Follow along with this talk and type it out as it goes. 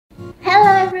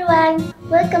everyone!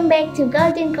 Welcome back to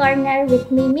Golden Corner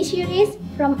with me, Miss Yuris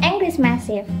from English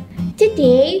Massive.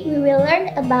 Today, we will learn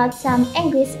about some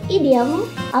English idiom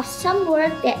of some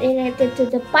words that related to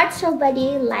the parts of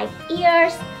body like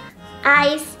ears,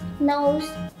 eyes, nose,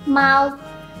 mouth,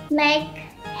 neck,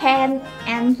 hand,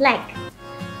 and leg.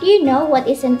 Do you know what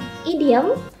is an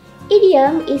idiom?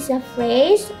 Idiom is a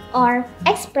phrase or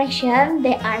expression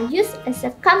that are used as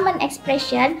a common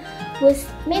expression whose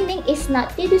meaning is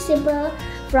not deducible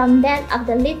from that of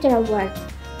the literal word.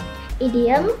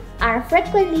 Idioms are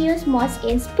frequently used most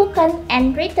in spoken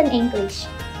and written English.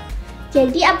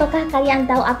 Jadi, apakah kalian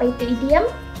tahu apa itu idiom?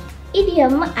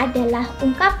 Idiom adalah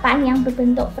ungkapan yang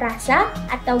berbentuk frasa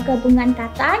atau gabungan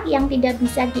kata yang tidak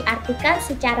bisa diartikan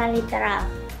secara literal.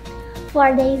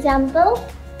 For the example,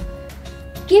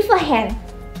 give a hand.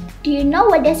 Do you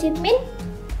know what does it mean?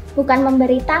 Bukan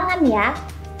memberi tangan ya.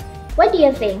 What do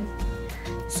you think?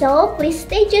 So please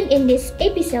stay tuned in this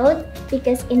episode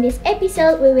because in this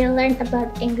episode we will learn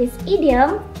about English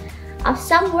idiom of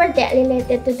some words that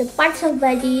related to the parts of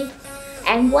body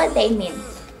and what they mean.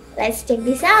 Let's check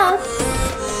this out.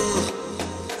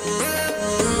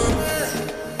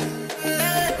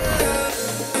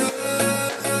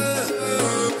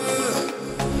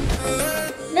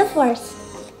 The first,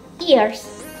 ears.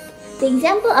 The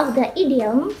example of the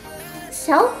idiom,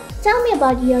 so tell me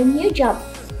about your new job.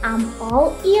 I'm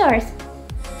all ears.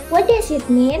 What does it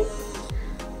mean?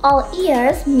 All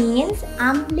ears means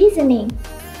I'm listening.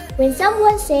 When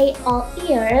someone say all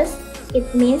ears, it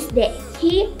means that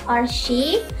he or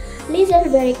she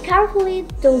listen very carefully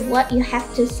to what you have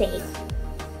to say.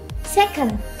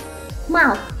 Second,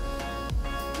 mouth.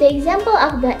 The example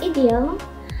of the idiom,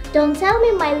 don't tell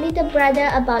me my little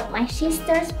brother about my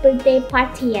sister's birthday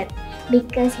party yet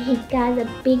because he got a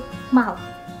big mouth.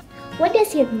 What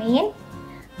does it mean?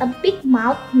 A big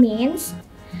mouth means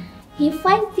he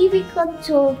finds difficult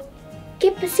to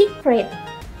keep a secret.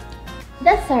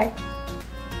 The third,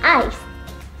 eyes.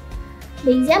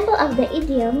 The example of the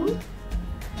idiom,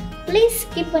 please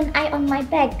keep an eye on my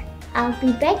back. I'll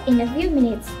be back in a few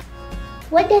minutes.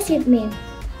 What does it mean?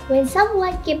 When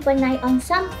someone keep an eye on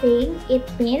something, it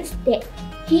means that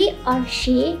he or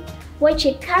she watch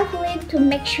it carefully to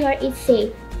make sure it's safe.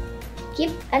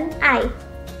 Keep an eye.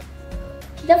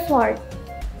 The fourth,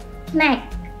 neck.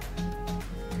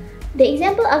 The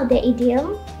example of the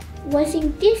idiom,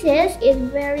 washing dishes is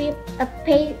very a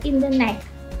pain in the neck.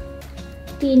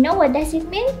 Do you know what does it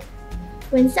mean?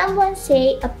 When someone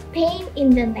say a pain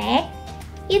in the neck,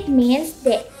 it means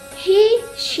that he,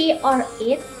 she, or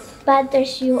it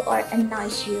bothers you or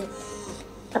annoys you.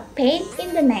 A pain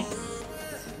in the neck.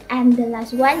 And the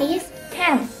last one is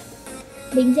hand.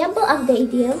 The example of the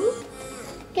idiom,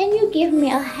 can you give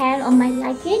me a hand on my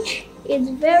luggage? It's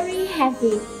very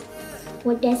heavy.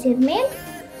 What does it mean?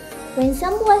 When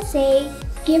someone say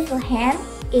give a hand,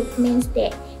 it means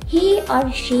that he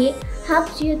or she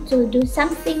helps you to do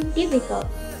something difficult.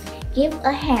 Give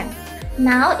a hand.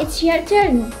 Now it's your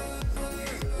turn.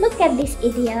 Look at these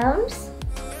idioms.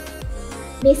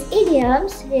 These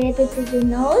idioms related to the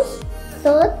nose,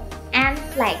 tooth, and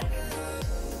leg.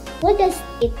 What does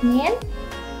it mean?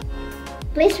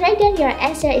 Please write down your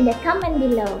answer in the comment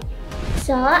below.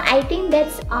 So, I think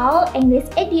that's all English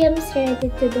idioms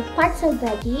related to the parts of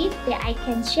body that I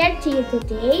can share to you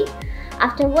today.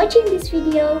 After watching this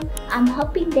video, I'm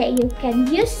hoping that you can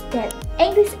use that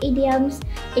English idioms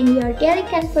in your daily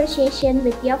conversation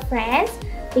with your friends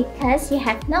because you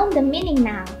have known the meaning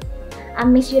now.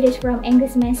 I'm Miss Yuris from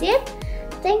English Massive.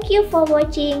 Thank you for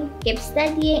watching. Keep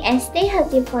studying and stay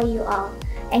healthy for you all.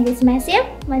 English Massive,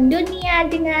 mendunia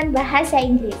dengan bahasa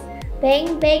Inggris.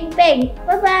 Bang, bang, bang.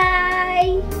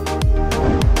 Bye-bye.